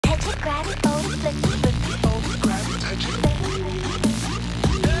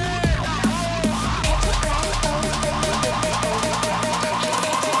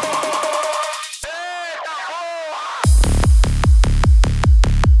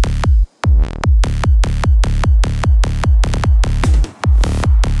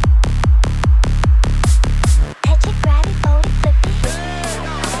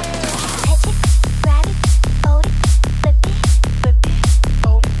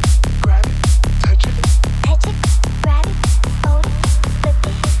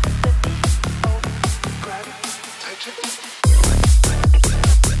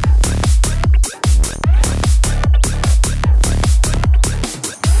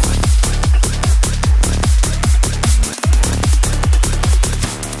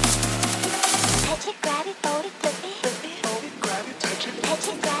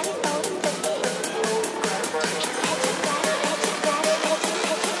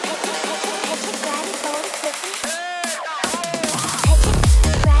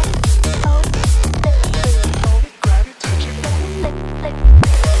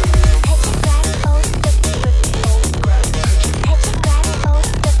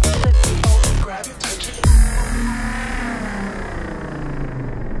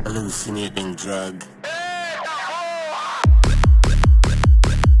Hallucinating drug.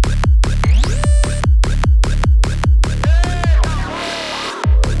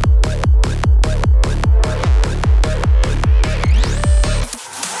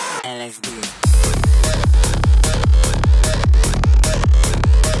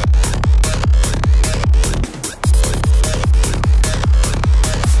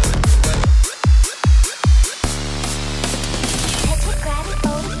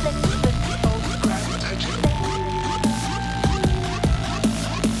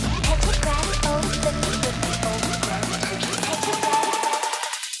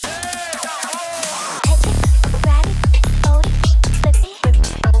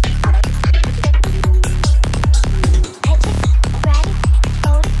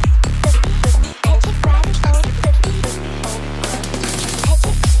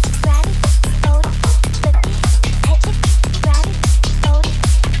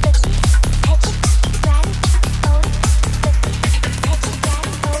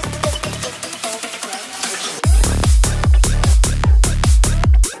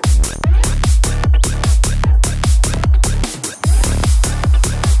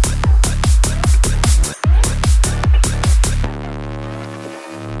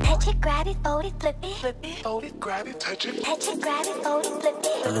 Grab it, touch it, grab it, fold it, flip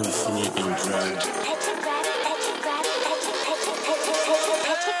it. Hallucinating drug. touch it, grab it, grab it,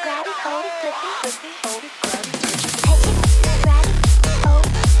 touch it, grab it, fold it, flip it, fold it, grab it, touch it, grab it, fold it, flip it, fold it, grab it, touch it, grab it, fold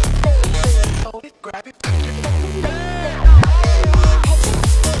it, flip it, fold it, grab it, touch it.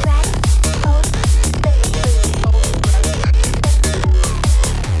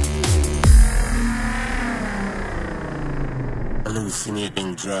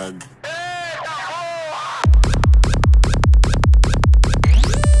 Hallucinating drug.